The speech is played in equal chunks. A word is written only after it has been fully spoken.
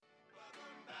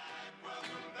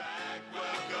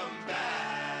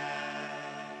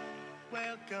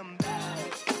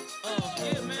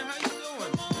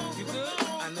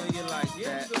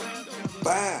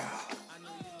Wow,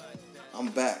 I'm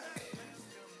back.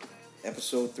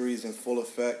 Episode 3 is in full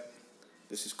effect.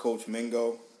 This is Coach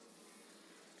Mingo.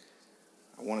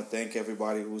 I want to thank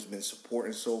everybody who's been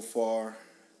supporting so far,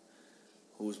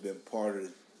 who's been part of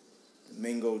the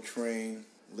Mingo train,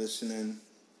 listening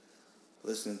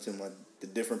to the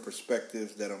different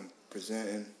perspectives that I'm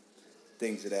presenting,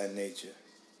 things of that nature.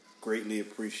 Greatly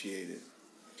appreciated.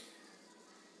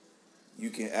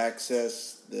 You can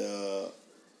access the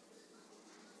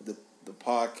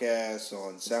podcast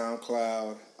on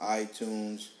SoundCloud,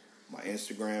 iTunes, my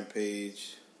Instagram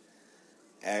page,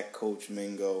 at Coach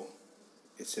Mingo.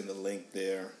 It's in the link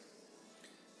there.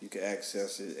 You can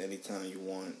access it anytime you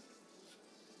want.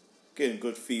 Getting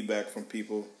good feedback from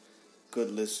people. Good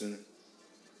listen.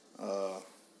 I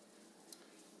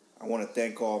want to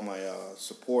thank all my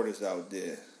supporters out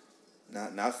there.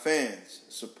 Not fans,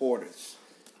 supporters.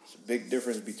 There's a big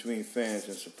difference between fans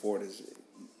and supporters.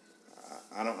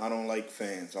 I don't like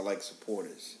fans. I like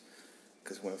supporters.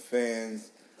 Because when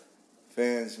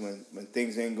when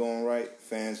things ain't going right,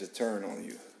 fans will turn on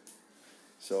you.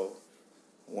 So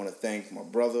I want to thank my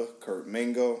brother, Kurt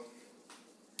Mingo,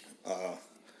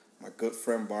 my good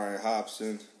friend, Brian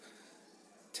Hobson,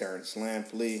 Terrence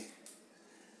Lampley,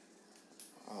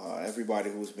 everybody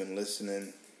who's been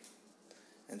listening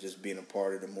and just being a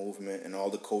part of the movement, and all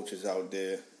the coaches out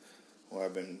there who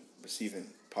I've been receiving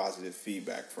positive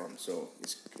feedback from. So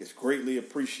it's greatly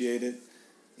appreciated.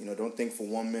 Don't think for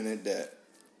 1 minute that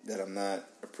I'm not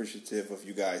appreciative of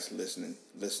you guys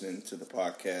listening to the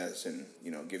podcast and,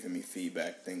 giving me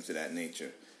feedback, things of that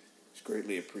nature. It's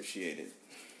greatly appreciated.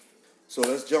 So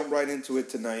let's jump right into it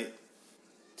tonight.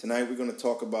 Tonight we're going to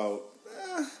talk about,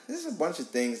 there's a bunch of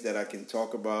things that I can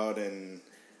talk about and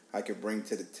I can bring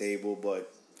to the table,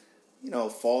 but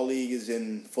Fall League is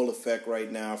in full effect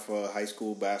right now for high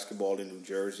school basketball in New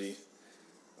Jersey.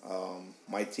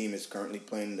 My team is currently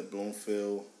playing in the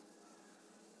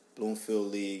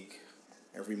Bloomfield League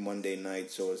every Monday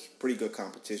night, so it's pretty good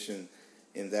competition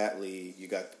in that league. You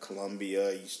got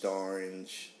Columbia, East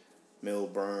Orange,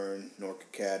 Milburn, North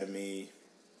Academy,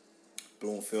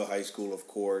 Bloomfield High School, of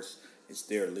course. It's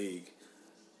their league.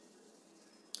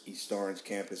 East Orange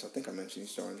campus, I think I mentioned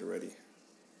East Orange already.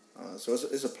 So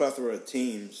it's a plethora of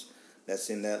teams that's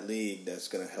in that league that's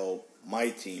going to help my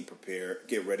team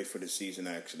get ready for the season,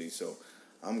 actually. So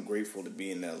I'm grateful to be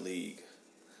in that league.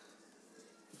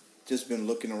 Just been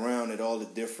looking around at all the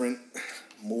different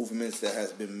movements that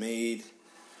has been made.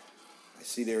 I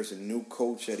see there's a new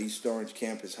coach at East Orange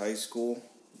Campus High School.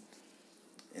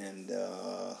 And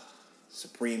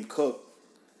Supreme Cook,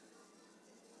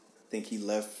 I think he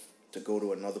left to go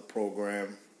to another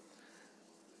program.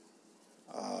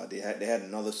 They had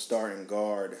another starting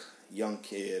guard, young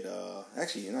kid.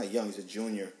 Actually, not young, he's a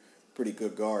junior. Pretty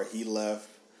good guard. He left.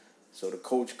 So the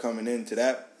coach coming into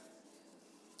that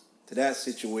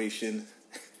situation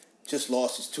just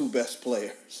lost his two best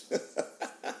players.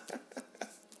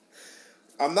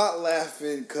 I'm not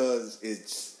laughing because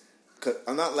it's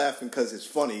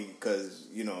funny, because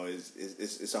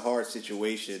it's a hard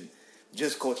situation.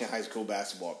 Just coaching high school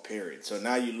basketball, period. So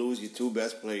now you lose your two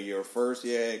best players. You're a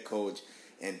first-year head coach,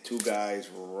 and two guys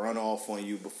run off on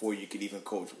you before you could even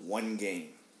coach one game.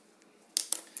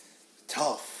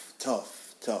 Tough.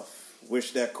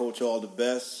 Wish that coach all the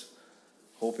best.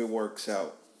 Hope it works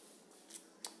out.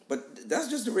 But that's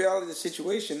just the reality of the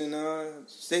situation in the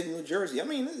state of New Jersey. I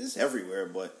mean, it's everywhere,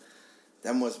 but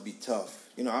that must be tough.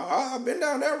 I've been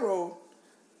down that road.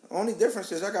 The only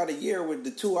difference is I got a year with the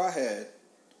two I had.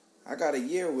 I got a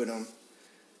year with them,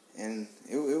 and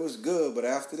it was good. But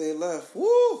after they left,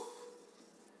 woo!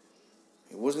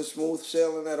 It wasn't smooth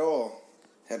sailing at all.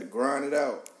 Had to grind it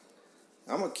out.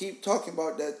 I'm going to keep talking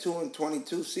about that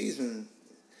 2-22 season.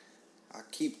 I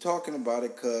keep talking about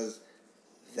it because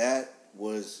that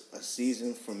was a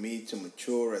season for me to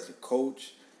mature as a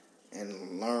coach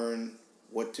and learn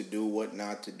what to do, what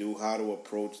not to do, how to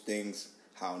approach things,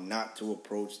 how not to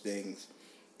approach things,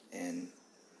 and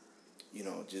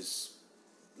just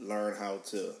learn how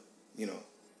to,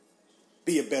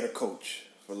 be a better coach,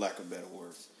 for lack of better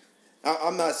words.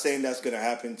 I'm not saying that's going to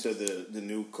happen to the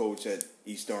new coach at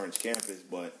East Orange campus,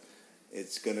 but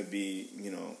it's going to be,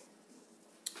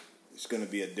 it's going to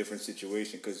be a different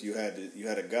situation, because you had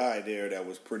a guy there that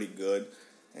was pretty good,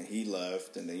 and he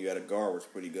left, and then you had a guard that was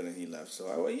pretty good, and he left. So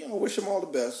I wish him all the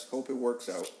best. Hope it works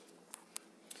out.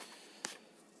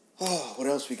 Oh, what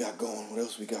else we got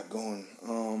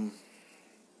going?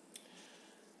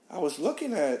 I was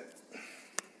looking at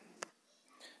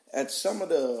some of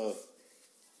the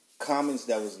comments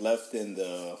that was left in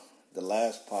the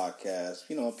last podcast.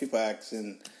 People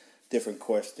asking different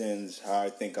questions. How I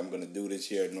think I'm going to do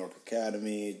this year at North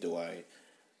Academy. Do I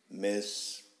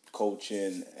miss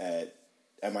coaching at?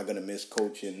 Am I going to miss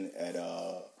coaching at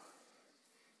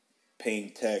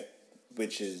Payne Tech,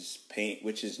 which is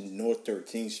North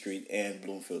 13th Street and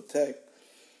Bloomfield Tech?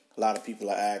 A lot of people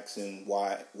are asking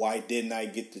why didn't I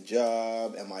get the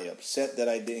job? Am I upset that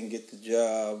I didn't get the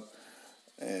job?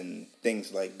 And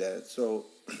things like that. So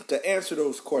to answer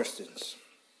those questions,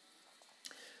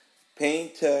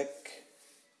 Payne Tech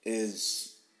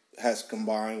has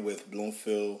combined with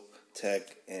Bloomfield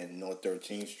Tech and North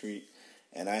 13th Street,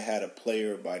 and I had a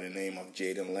player by the name of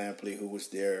Jaden Lampley who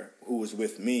was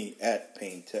with me at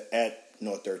Payne Tech, at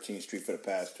North 13th Street for the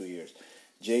past 2 years.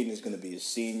 Jaden is going to be a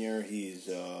senior. He's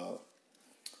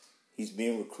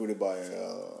being recruited by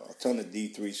a ton of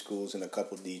D3 schools and a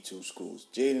couple D2 schools.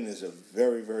 Jaden is a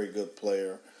very, very good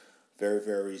player, very,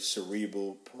 very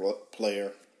cerebral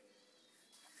player.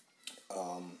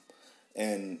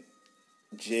 And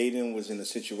Jaden was in a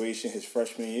situation his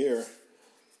freshman year.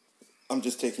 I'm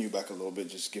just taking you back a little bit,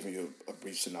 just giving you a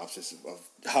brief synopsis of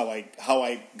how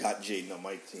I got Jaden on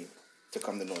my team to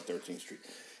come to North 13th Street.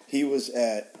 He was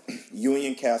at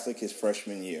Union Catholic his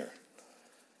freshman year.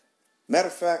 Matter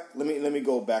of fact, let me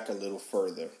go back a little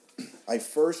further. I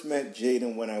first met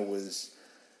Jaden when I was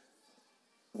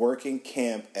working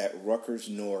camp at Rutgers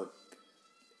Newark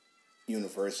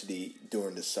University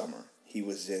during the summer. He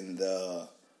was in the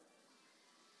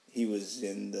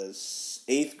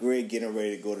 8th grade, getting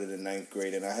ready to go to the 9th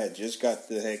grade, and I had just got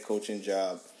the head coaching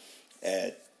job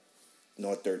at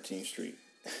North 13th Street.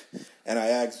 And I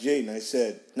asked Jaden, I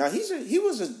said, now he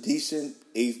was a decent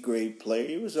 8th grade player.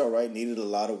 He was all right, needed a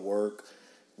lot of work,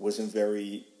 wasn't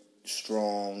very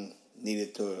strong,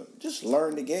 needed to just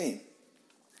learn the game.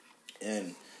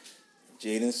 And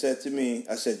Jaden said to me,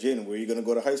 I said, Jaden, where are you going to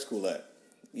go to high school at?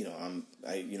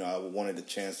 I wanted a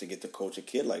chance to get to coach a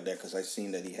kid like that because I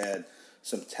seen that he had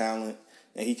some talent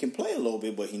and he can play a little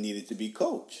bit, but he needed to be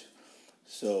coached.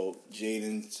 So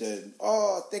Jaden said,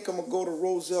 I think I'm going to go to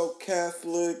Roselle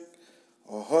Catholic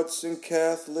or Hudson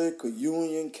Catholic or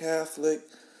Union Catholic.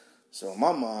 So in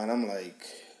my mind, I'm like,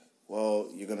 well,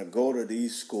 you're going to go to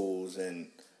these schools and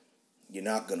you're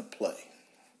not going to play.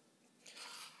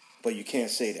 But you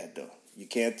can't say that, though. You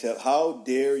can't tell. How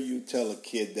dare you tell a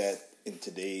kid that in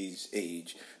today's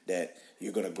age that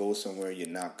you're going to go somewhere you're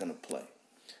not going to play?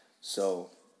 So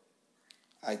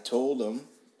I told him,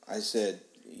 I said,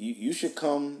 you should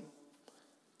come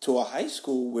to a high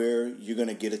school where you're going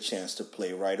to get a chance to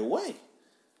play right away.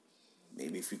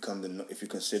 Maybe if you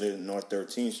consider North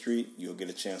 13th Street, you'll get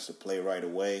a chance to play right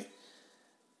away.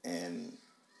 And,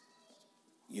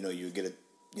 you get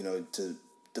to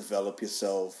develop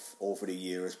yourself over the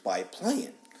years by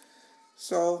playing.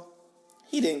 So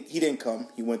he didn't come.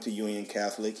 He went to Union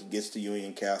Catholic. He gets to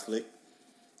Union Catholic.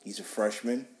 He's a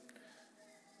freshman.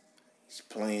 He's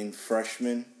playing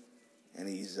freshman, and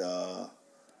he's not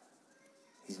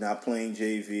playing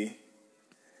JV,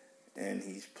 and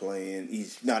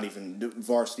he's not even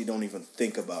varsity. Don't even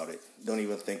think about it.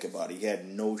 He had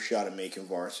no shot at making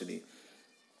varsity.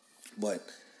 But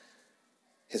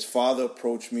his father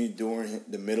approached me during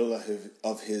the middle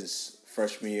of his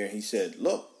freshman year. He said,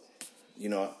 look,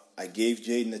 I gave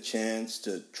Jaden a chance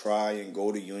to try and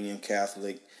go to Union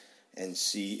Catholic and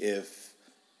see if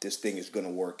this thing is going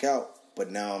to work out. But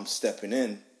now I'm stepping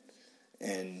in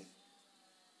and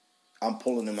I'm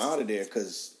pulling him out of there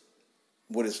because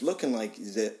what it's looking like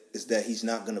is that he's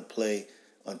not going to play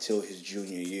until his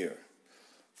junior year.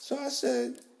 So I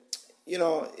said,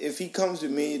 if he comes to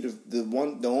me, the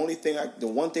one thing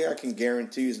I can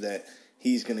guarantee is that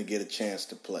he's going to get a chance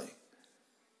to play.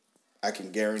 I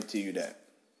can guarantee you that.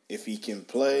 If he can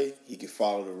play, he can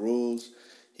follow the rules,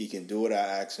 he can do what I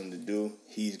ask him to do,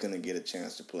 he's going to get a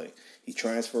chance to play. He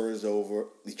transferred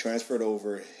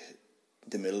over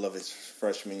the middle of his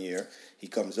freshman year. He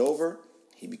comes over,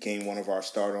 he became one of our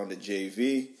starters on the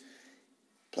JV,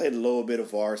 played a little bit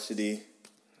of varsity,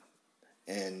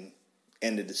 and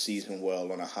ended the season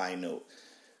well on a high note.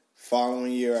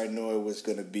 Following year, I know it was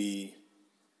going to be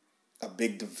a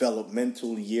big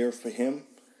developmental year for him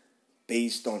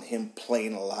based on him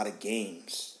playing a lot of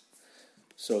games.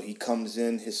 So he comes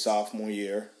in his sophomore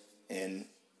year, and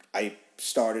I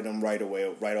started him right away,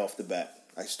 right off the bat.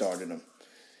 I started him.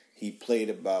 He played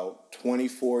about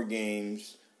 24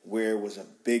 games where it was a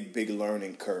big, big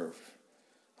learning curve.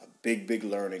 A big, big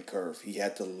learning curve. He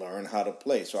had to learn how to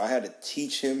play. So I had to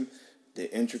teach him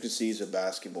the intricacies of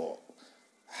basketball,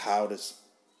 how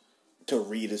to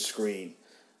read a screen,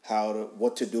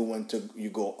 what to do when you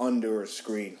go under a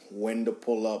screen, when to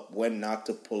pull up, when not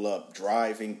to pull up,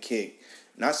 drive and kick.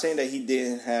 Not saying that he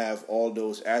didn't have all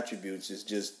those attributes. It's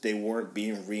just they weren't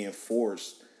being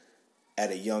reinforced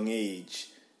at a young age,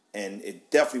 and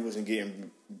it definitely wasn't getting.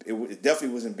 It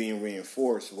definitely wasn't being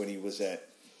reinforced when he was at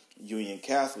Union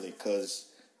Catholic, because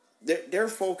they're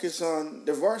focused on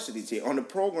the varsity team, on the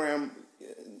program,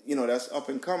 that's up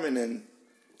and coming and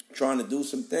trying to do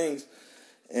some things,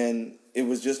 and it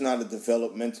was just not a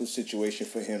developmental situation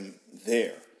for him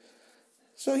there.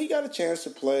 So he got a chance to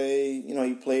play.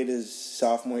 He played his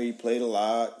sophomore year. He played a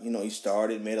lot. He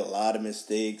started, made a lot of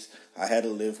mistakes. I had to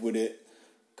live with it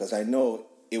because I know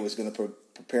it was going to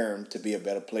prepare him to be a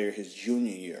better player his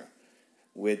junior year,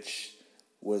 which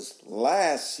was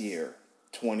last year,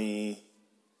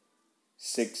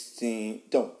 2017,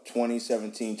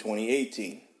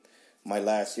 2018. My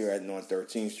last year at North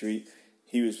 13th Street.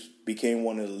 He became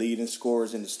one of the leading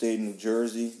scorers in the state of New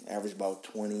Jersey, averaged about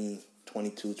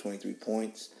 22, 23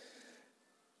 points.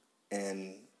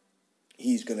 And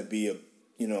he's going to be a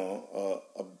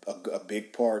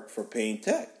big part for Payne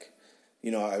Tech.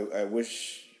 I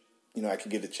wish, I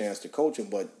could get a chance to coach him,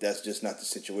 but that's just not the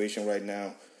situation right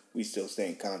now. We still stay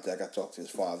in contact. I talk to his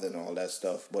father and all that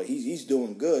stuff, but he's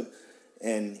doing good.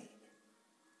 And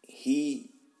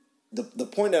the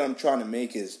point that I'm trying to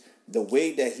make is the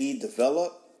way that he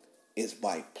developed is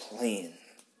by playing.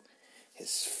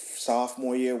 His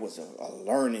sophomore year was a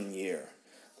learning year.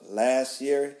 Last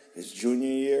year, his junior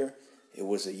year, it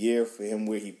was a year for him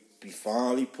where he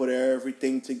finally put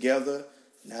everything together.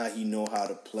 Now he knows how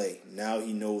to play. Now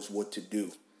he knows what to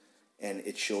do. And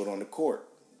it showed on the court.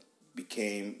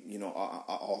 Became, an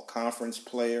all-conference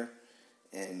player.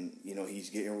 And, he's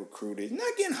getting recruited.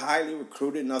 Not getting highly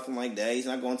recruited, nothing like that. He's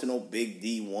not going to no big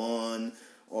D1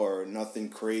 or nothing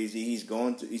crazy. He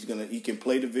can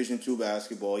play Division II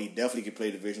basketball. He definitely can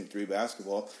play Division III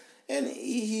basketball. And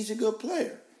he's a good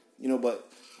player. But,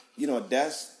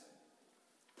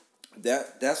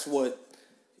 that's what,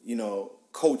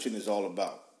 coaching is all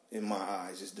about, in my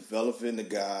eyes. It's developing the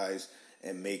guys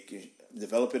and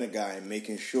developing a guy and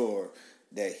making sure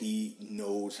that he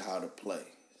knows how to play.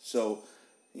 So,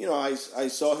 I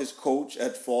saw his coach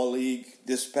at Fall League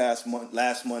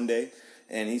last Monday,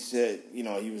 and he said,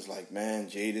 he was like, man,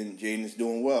 Jaden is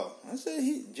doing well. I said,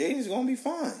 Jaden's going to be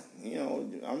fine.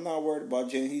 I'm not worried about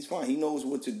Jaden. He's fine. He knows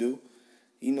what to do.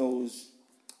 He knows,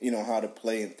 how to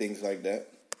play and things like that.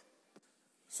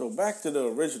 So back to the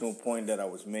original point that I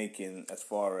was making as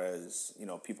far as,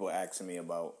 people asking me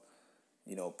about,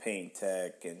 Payne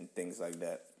Tech and things like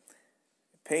that.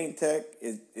 Payne Tech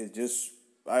is just,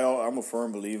 I'm a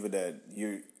firm believer that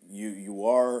you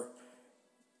are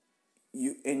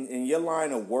in your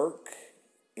line of work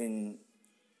in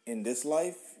this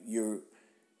life, you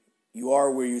are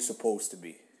where you're supposed to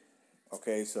be.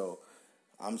 Okay, so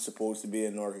I'm supposed to be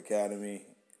in North Academy,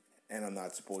 and I'm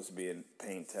not supposed to be in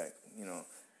Payne Tech.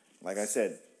 Like I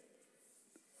said,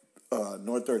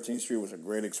 North 13th Street was a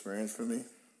great experience for me.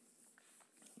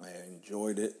 I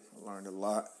enjoyed it. I learned a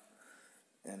lot.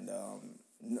 And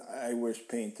I wish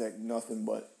Payne Tech nothing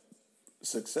but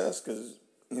success because,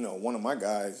 one of my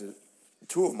guys,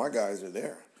 two of my guys are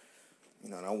there.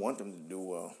 And I want them to do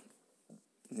well.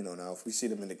 Now if we see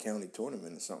them in the county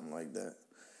tournament or something like that,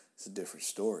 it's a different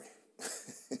story.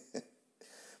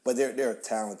 But they're a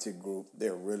talented group.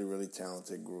 They're a really, really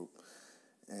talented group.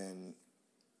 And,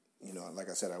 like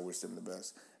I said, I wish them the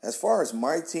best. As far as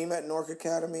my team at North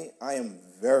Academy, I am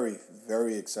very,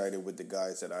 very excited with the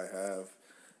guys that I have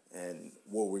and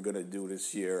what we're going to do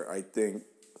this year. I think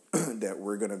that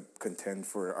we're going to contend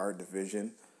for our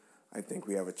division. I think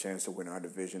we have a chance to win our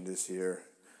division this year.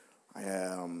 I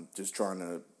am just trying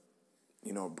to,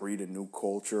 breed a new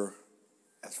culture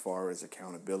as far as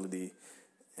accountability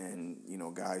and,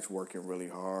 guys working really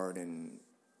hard and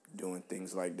doing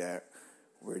things like that.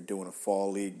 We're doing a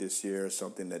fall league this year,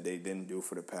 something that they didn't do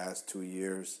for the past 2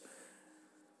 years.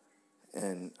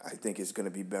 And I think it's going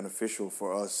to be beneficial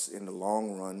for us in the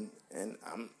long run. And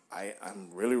I'm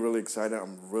really, really excited.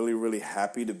 I'm really, really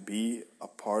happy to be a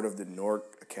part of the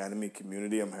North Academy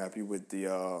community. I'm happy with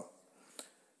the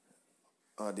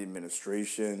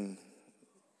administration,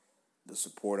 the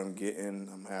support I'm getting.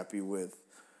 I'm happy with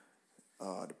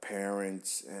the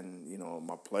parents and,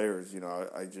 my players.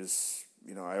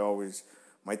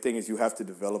 My thing is you have to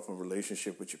develop a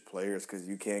relationship with your players because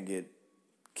you can't get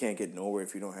nowhere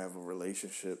if you don't have a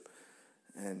relationship.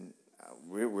 And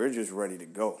we're just ready to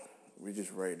go. We're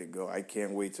just ready to go. I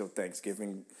can't wait till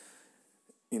Thanksgiving,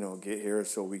 get here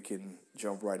so we can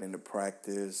jump right into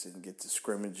practice and get to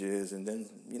scrimmages. And then,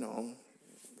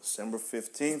 December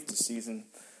 15th, the season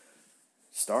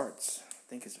starts. I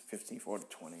think it's the 15th or the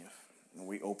 20th. And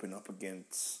we open up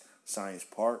against Science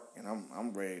Park, and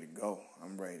I'm ready to go.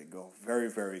 I'm ready to go. Very,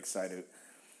 very excited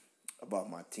about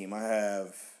my team. I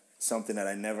have something that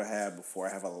I never had before.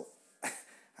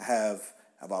 I have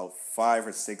about 5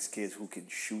 or 6 kids who can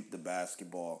shoot the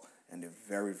basketball, and they're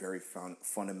very, very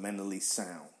fundamentally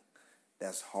sound.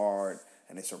 That's hard,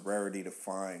 and it's a rarity to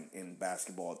find in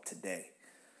basketball today.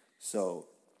 So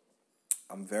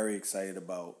I'm very excited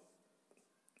about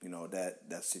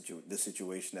the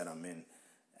situation that I'm in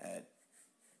at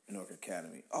North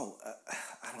Academy. Oh,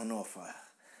 I don't know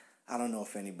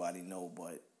if anybody know,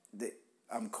 but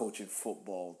I'm coaching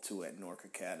football too at North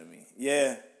Academy.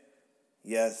 Yeah,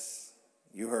 yes,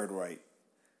 you heard right.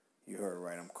 You heard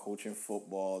right. I'm coaching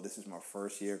football. This is my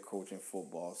first year coaching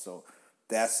football, so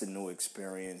that's a new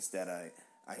experience that I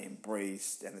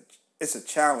embraced, and it's a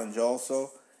challenge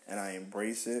also, and I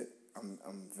embrace it.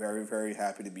 I'm very, very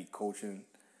happy to be coaching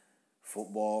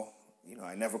football.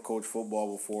 I never coached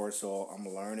football before, so I'm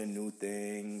learning new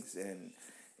things, and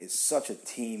it's such a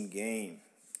team game.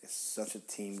 It's such a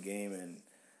team game, and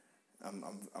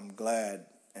I'm glad,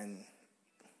 and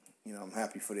I'm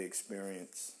happy for the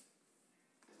experience.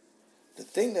 The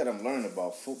thing that I'm learning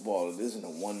about football, it isn't a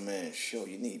one-man show.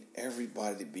 You need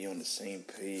everybody to be on the same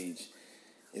page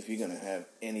if you're going to have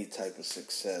any type of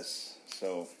success.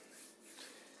 So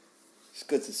it's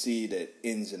good to see the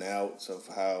ins and outs of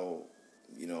how,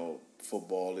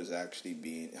 football is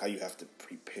actually how you have to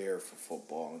prepare for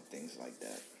football and things like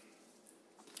that.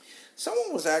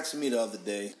 Someone was asking me the other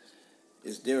day,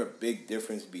 is there a big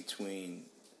difference between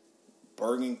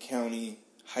Bergen County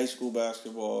high school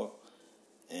basketball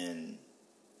and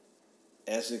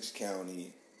Essex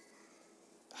County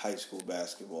high school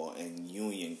basketball and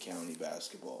Union County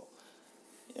basketball?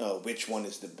 Which one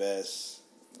is the best?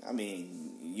 I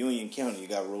mean, Union County, you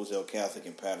got Roselle Catholic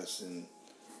and Patterson.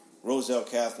 Roselle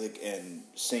Catholic and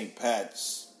St.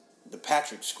 Pat's, the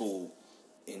Patrick School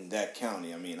in that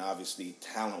county. I mean, obviously,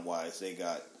 talent-wise, they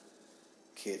got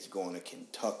kids going to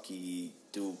Kentucky,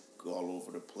 Duke, all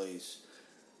over the place.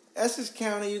 Essex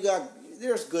County,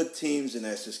 there's good teams in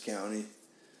Essex County.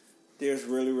 There's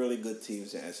really, really good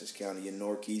teams in Essex County. Your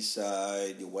Northeast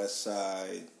Side, your West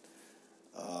Side,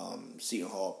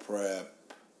 Seton Hall Prep,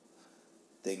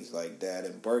 things like that.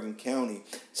 And Bergen County,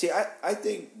 I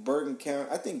think Bergen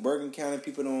County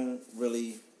people don't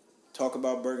really talk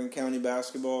about Bergen County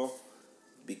basketball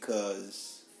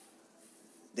because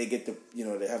they get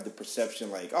they have the perception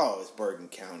like, oh, it's Bergen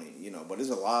County, but there's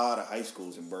a lot of high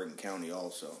schools in Bergen County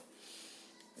also.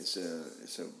 It's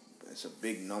a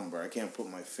big number. I can't put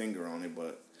my finger on it,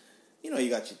 but you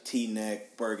got your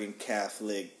Teaneck, Bergen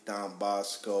Catholic, Don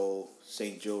Bosco,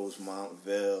 St. Joe's,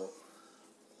 Montville.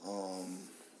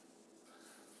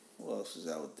 What else is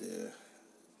out there?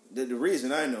 The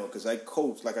reason I know, because I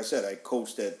coached, like I said, I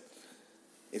coached at,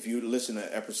 if you listen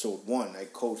to episode 1, I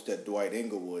coached at Dwight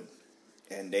Englewood,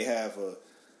 and they have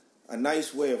a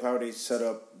nice way of how they set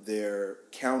up their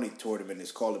county tournament.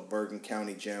 It's called the Bergen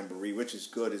County Jamboree, which is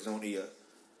good. There's only a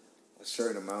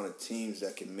certain amount of teams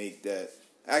that can make that.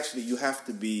 Actually, you have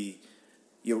to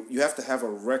have a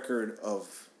record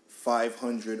of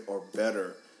 500 or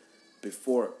better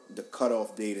before the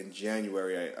cutoff date in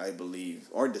January, I believe,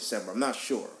 or December. I'm not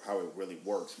sure how it really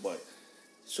works, but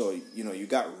so you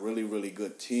got really, really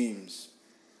good teams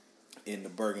in the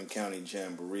Bergen County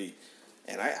Jamboree,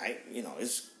 and I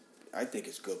think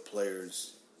it's good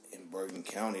players in Bergen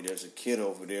County. There's a kid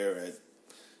over there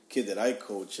that I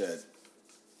coach at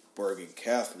Bergen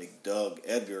Catholic, Doug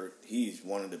Edgar. He's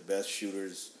one of the best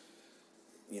shooters,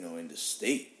 in the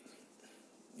state.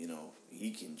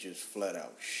 He can just flat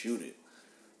out shoot it.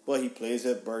 But he plays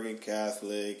at Bergen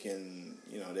Catholic, and,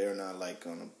 they're not like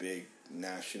on a big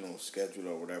national schedule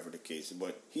or whatever the case is.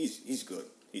 But he's good.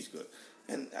 He's good.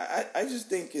 And I just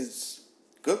think it's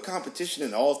good competition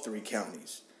in all 3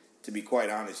 counties, to be quite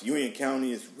honest. Union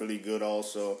County is really good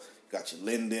also. You got your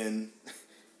Linden,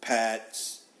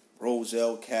 Pats,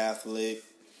 Roselle Catholic.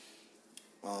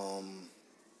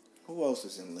 Who else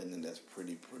is in Linden that's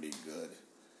pretty good?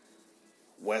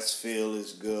 Westfield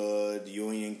is good.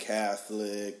 Union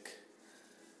Catholic.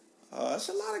 It's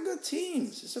a lot of good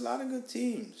teams.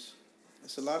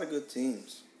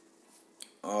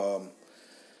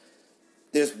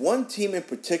 There's one team in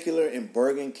particular in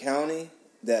Bergen County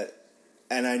that,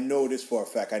 and I know this for a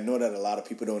fact, I know that a lot of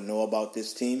people don't know about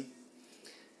this team.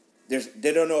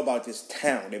 They don't know about this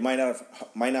town. They might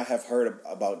not have heard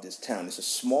about this town. It's a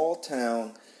small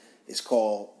town. It's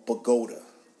called Bogota,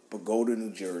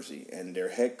 New Jersey, and their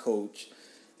head coach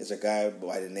is a guy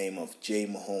by the name of Jay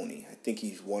Mahoney. I think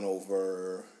he's won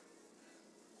over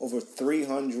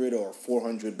 300 or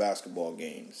 400 basketball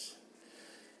games.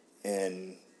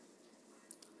 And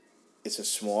It's a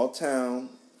small town.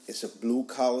 It's a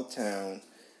blue-collar town.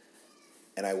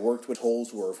 And I worked with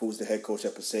Holsworth, who's the head coach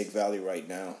at Passaic Valley right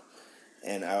now.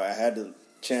 And I had the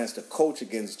chance to coach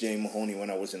against Jay Mahoney when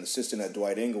I was an assistant at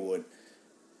Dwight Englewood.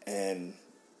 And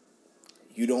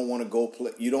you don't want to go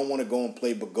play. You don't want to go and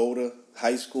play Bogota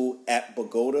High School at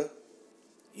Bogota.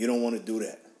 You don't want to do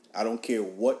that. I don't care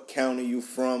what county you're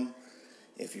from.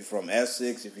 If you're from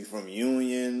Essex, if you're from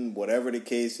Union, whatever the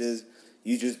case is,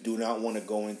 you just do not want to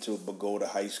go into Bogota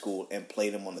High School and play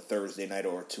them on a Thursday night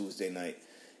or a Tuesday night.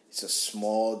 It's a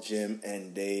small gym,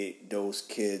 and those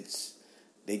kids,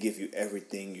 they give you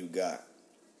everything you got.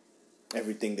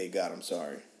 Everything they got, I'm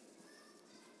sorry.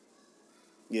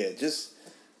 Yeah, just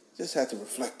had to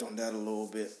reflect on that a little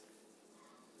bit.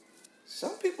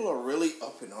 Some people are really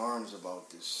up in arms about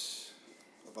this,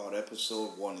 about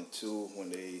episode 1 and 2 when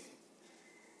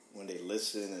they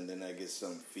listen, and then I get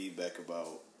some feedback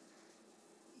about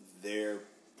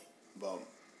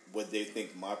what they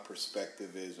think my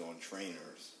perspective is on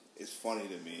trainers. It's funny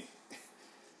to me.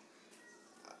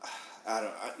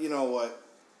 You know what?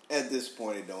 At this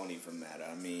point, it don't even matter.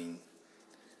 I mean,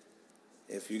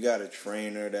 if you got a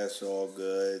trainer, that's all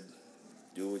good.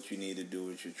 Do what you need to do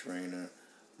with your trainer.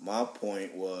 My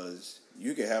point was,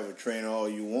 you can have a trainer all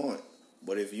you want,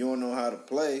 but if you don't know how to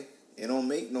play, it don't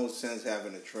make no sense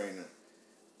having a trainer.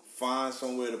 Find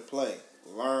somewhere to play.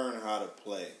 Learn how to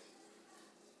play.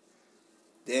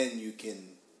 Then you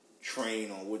can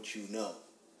train on what you know.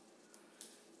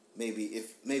 Maybe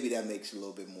that makes a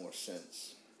little bit more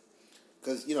sense.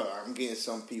 Because, I'm getting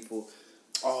some people,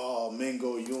 oh,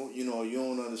 Mingo, you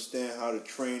don't understand how the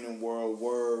training world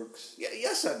works. Yeah,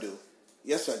 yes, I do.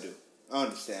 I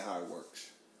understand how it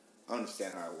works. I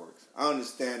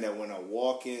understand that when I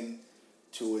walk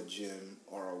into a gym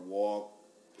or I walk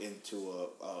into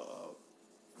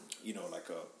like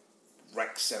a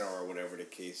rec center or whatever the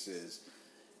case is,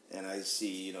 and I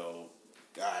see,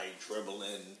 guy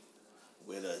dribbling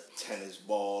with a tennis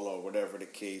ball or whatever the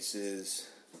case is.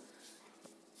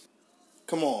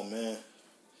 Come on, man.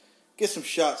 Get some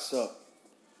shots up.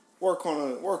 Work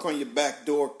on your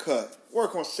backdoor cut.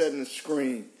 Work on setting the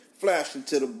screen. Flashing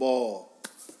to the ball.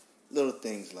 Little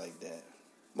things like that.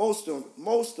 Most of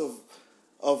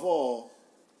all,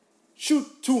 shoot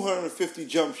 250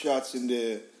 jump shots in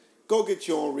there. Go get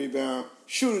your own rebound.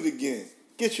 Shoot it again.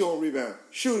 Get your own rebound.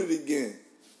 Shoot it again.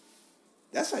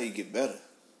 That's how you get better.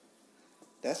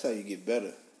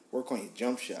 Work on your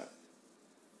jump shot.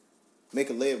 Make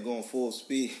a layup going full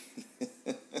speed.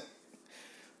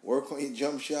 Work on your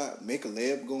jump shot. Make a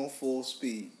layup going full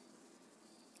speed.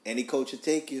 Any coach will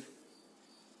take you.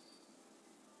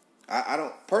 I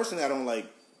don't like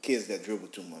kids that dribble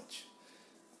too much.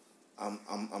 I'm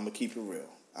gonna keep it real.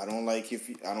 I don't like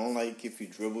if you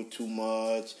dribble too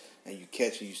much and you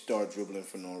catch and you start dribbling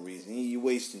for no reason. You're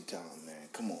wasting time, man.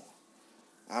 Come on.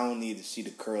 I don't need to see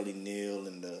the curly nail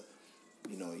and the,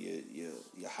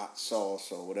 your hot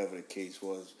sauce or whatever the case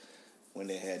was when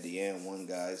they had the N1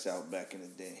 guys out back in the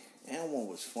day. N1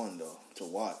 was fun though to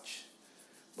watch,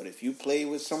 but if you play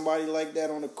with somebody like that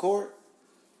on the court,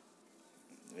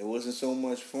 it wasn't so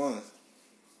much fun.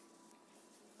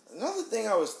 Another thing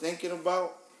I was thinking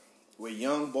about with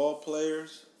young ball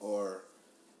players or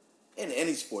in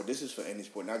any sport, this is for any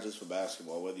sport, not just for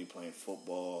basketball, whether you're playing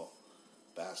football,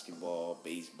 basketball,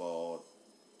 baseball,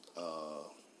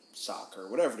 soccer,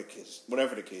 whatever the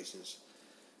case is.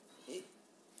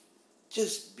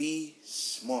 Just be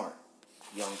smart,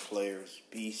 young players.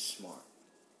 Be smart.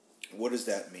 What does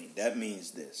that mean? That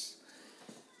means this.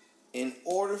 In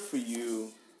order for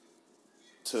you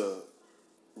to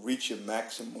reach your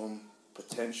maximum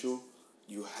potential,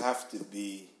 you have to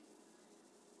be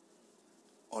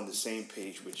on the same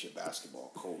page with your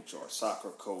basketball coach or soccer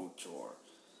coach or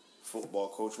football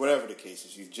coach, whatever the case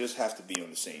is. You just have to be on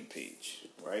the same page,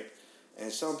 right?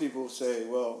 And some people say,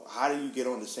 well, how do you get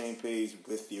on the same page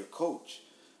with your coach?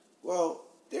 Well,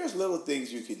 there's little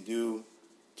things you can do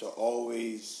to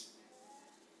always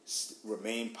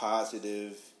remain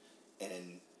positive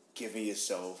and giving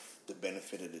yourself the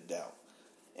benefit of the doubt.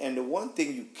 And the one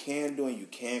thing you can do and you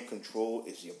can control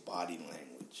is your body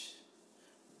language.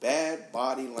 Bad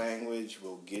body language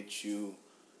will get you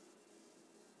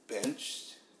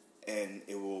benched, and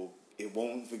it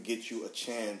won't even get you a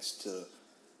chance to,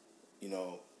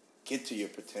 get to your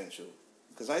potential.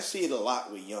 Because I see it a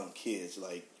lot with young kids.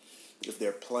 Like, if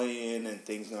they're playing and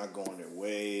things not going their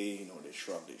way, they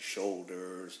shrug their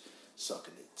shoulders,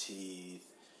 sucking their teeth,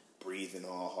 breathing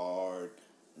all hard,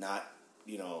 not,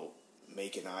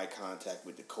 making eye contact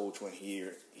with the coach when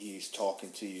he's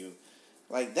talking to you.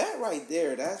 Like that right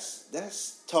there,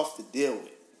 that's tough to deal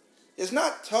with. It's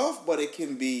not tough, but it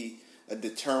can be a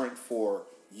deterrent for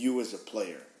you as a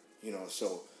player.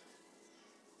 So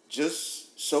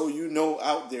just so you know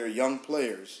out there, young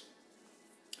players,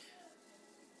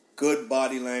 good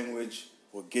body language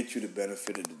will get you the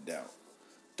benefit of the doubt.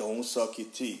 Don't suck your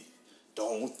teeth.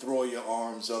 Don't throw your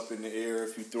arms up in the air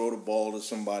if you throw the ball to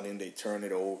somebody and they turn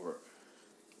it over.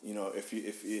 If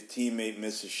your teammate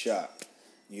misses a shot,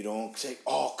 you don't say,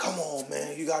 "Oh, come on,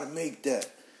 man, you got to make that."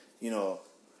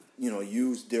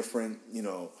 Use different,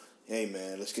 "Hey,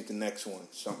 man, let's get the next one,"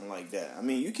 something like that. I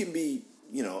mean, you can be,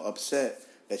 upset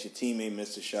that your teammate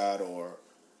missed a shot or,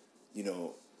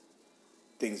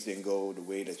 things didn't go the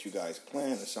way that you guys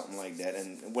planned or something like that.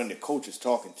 And when the coach is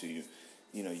talking to you,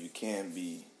 you can't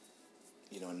be,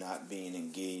 not being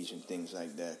engaged and things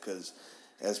like that. Because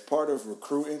as part of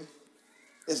recruiting,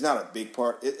 it's not a big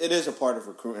part. It is a part of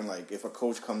recruiting. Like if a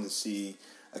coach comes to see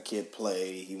a kid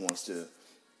play, he wants to,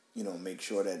 make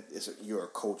sure that you're a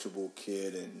coachable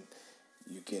kid and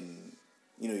you can,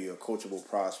 you're a coachable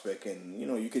prospect and,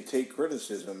 you can take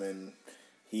criticism and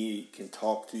he can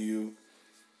talk to you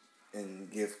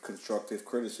and give constructive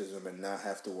criticism and not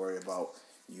have to worry about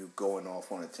you going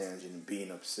off on a tangent and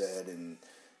being upset and,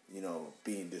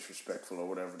 being disrespectful or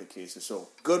whatever the case is. So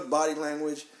good body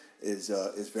language is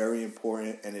very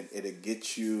important, and it'll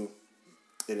get you,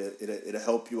 it'll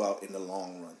help you out in the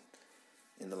long run.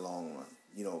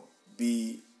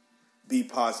 Be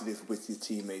positive with your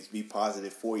teammates. Be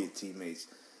positive for your teammates.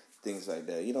 Things like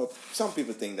that. Some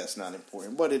people think that's not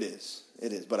important, but it is.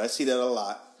 It is. But I see that a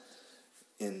lot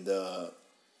in the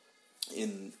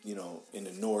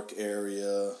Newark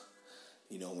area.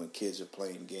 When kids are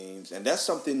playing games, and that's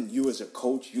something you as a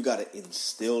coach, you got to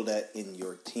instill that in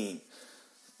your team.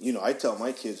 I tell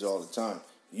my kids all the time,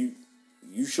 you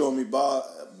show me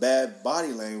bad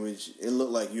body language, it look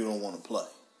like you don't want to play.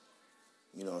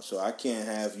 So I can't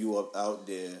have you out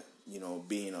there,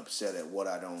 being upset at what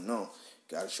I don't know.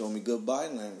 Got to show me good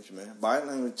body language, man. Body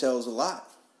language tells a lot.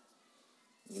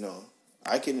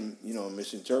 I can,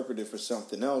 misinterpret it for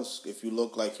something else. If you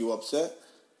look like you upset,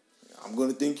 I'm going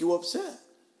to think you upset.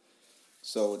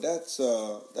 So that's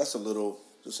a little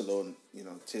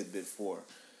tidbit for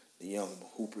the young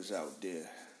hoopers out there.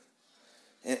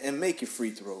 And make your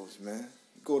free throws, man.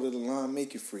 Go to the line,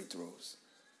 make your free throws.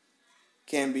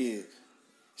 Can't be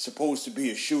supposed to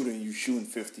be a shooter and you shooting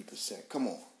 50%. Come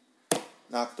on.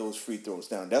 Knock those free throws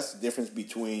down. That's the difference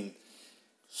between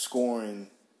scoring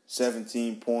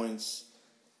 17 points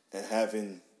and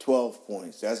having 12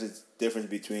 points. That's the difference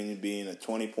between being a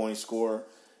 20-point scorer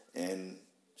and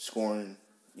scoring,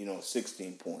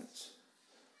 16 points.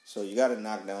 So you got to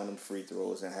knock down them free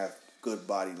throws and have good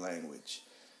body language.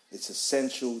 It's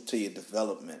essential to your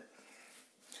development.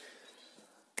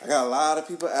 I got a lot of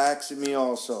people asking me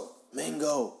also,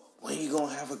 Mingo, when you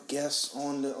gonna have a guest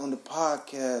on the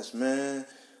podcast, man?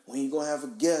 When you gonna have a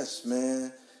guest,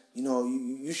 man?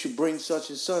 You should bring such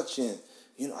and such in.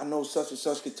 I know such and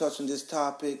such could touch on this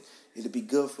topic. It'll be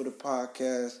good for the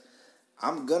podcast.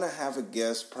 I'm gonna have a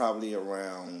guest probably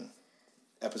around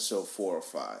episode 4 or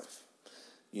 5.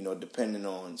 Depending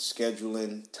on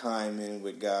scheduling, timing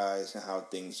with guys, and how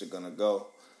things are gonna go.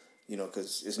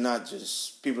 Because it's not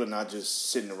just, people are not just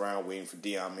sitting around waiting for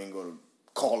Deon Mingo to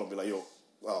call and be like, yo,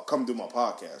 come do my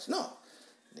podcast. No.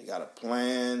 They got a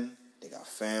plan, they got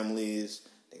families,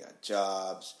 they got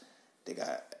jobs, they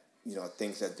got,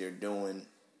 things that they're doing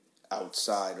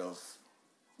outside of,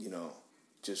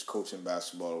 just coaching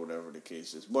basketball or whatever the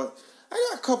case is. But I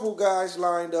got a couple guys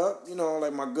lined up,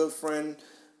 like my good friend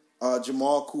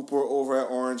Jamal Cooper over at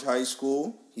Orange High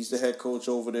School. He's the head coach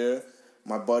over there.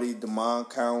 My buddy Damon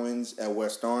Cowens at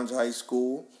West Orange High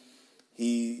School.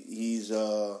 He's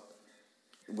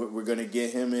we're gonna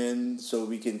get him in so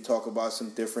we can talk about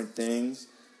some different things.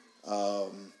 I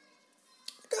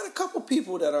got a couple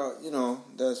people that are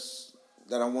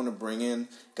that I want to bring in.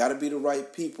 Got to be the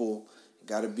right people.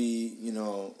 Got to be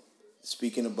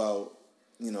speaking about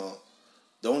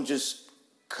don't just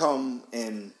come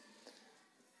and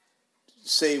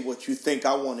say what you think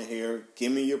I want to hear.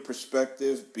 Give me your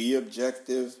perspective. Be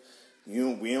objective. We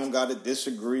don't got to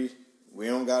disagree. We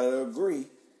don't got to agree.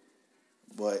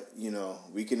 But,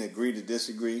 we can agree to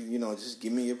disagree. Just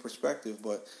give me your perspective.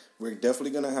 But we're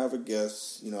definitely going to have a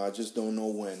guest. I just don't know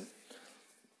when.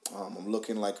 I'm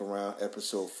looking like around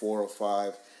episode 4 or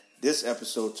 5. This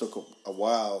episode took a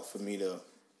while for me to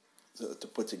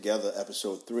put together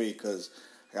episode 3 because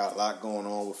I got a lot going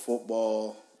on with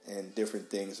football and different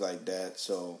things like that.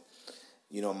 So,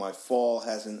 my fall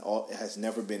has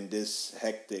never been this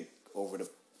hectic over the,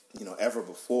 ever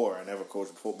before. I never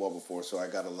coached football before, so I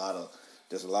got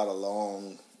there's a lot of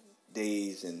long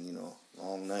days and,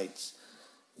 long nights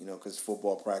because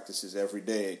football practice is every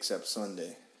day except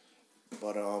Sunday.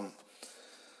 But I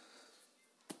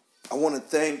want to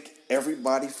thank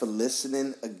everybody for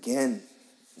listening again.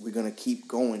 We're going to keep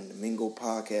going. The Mingo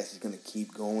Podcast is going to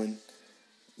keep going.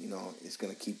 It's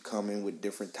going to keep coming with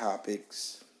different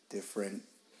topics, we're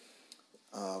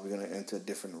going to enter a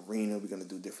different arena. We're going to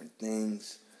do different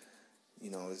things.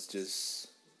 It's just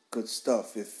good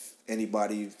stuff. If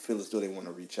anybody feels as though they want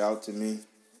to reach out to me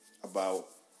about,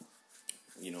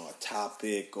 a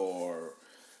topic or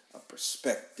a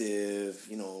perspective,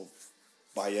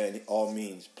 by all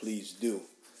means, please do.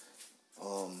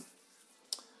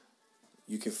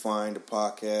 You can find the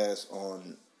podcast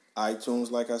on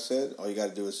iTunes, like I said. All you got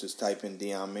to do is just type in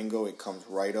Deon Mingo. It comes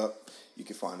right up. You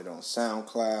can find it on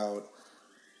SoundCloud.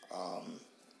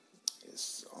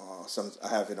 I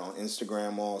have it on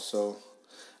Instagram also.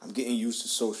 I'm getting used to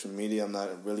social media. I'm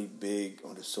not really big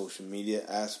on the social media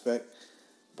aspect,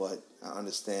 but I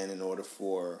understand in order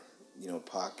for,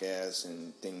 podcasts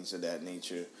and things of that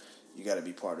nature, you got to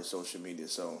be part of social media.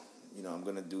 So, I'm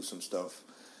going to do some stuff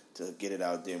to get it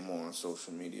out there more on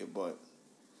social media. But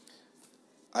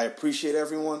I appreciate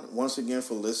everyone once again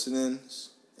for listening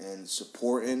and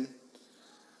supporting.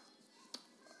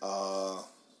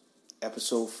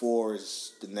 Episode 4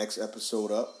 is the next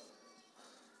episode up.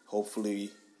 We'll put,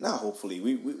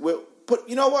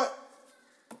 you know what?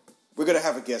 We're going to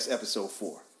have a guest episode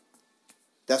 4.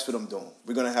 That's what I'm doing.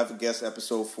 We're going to have a guest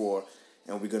episode 4,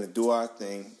 and we're going to do our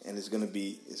thing, and it's going to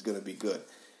be good.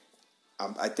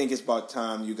 I think it's about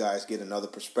time you guys get another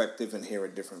perspective and hear a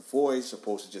different voice,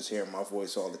 opposed to just hearing my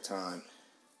voice all the time.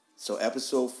 So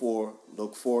episode 4,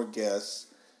 look for guests,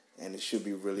 and it should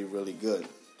be really, really good.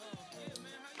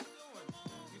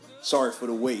 Sorry for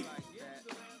the wait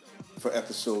for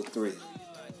episode 3.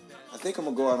 I think I'm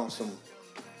gonna go out on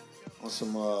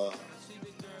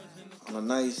a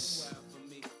nice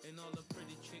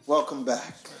welcome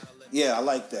back. Yeah, I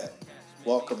like that.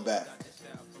 Welcome back.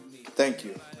 Thank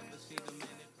you.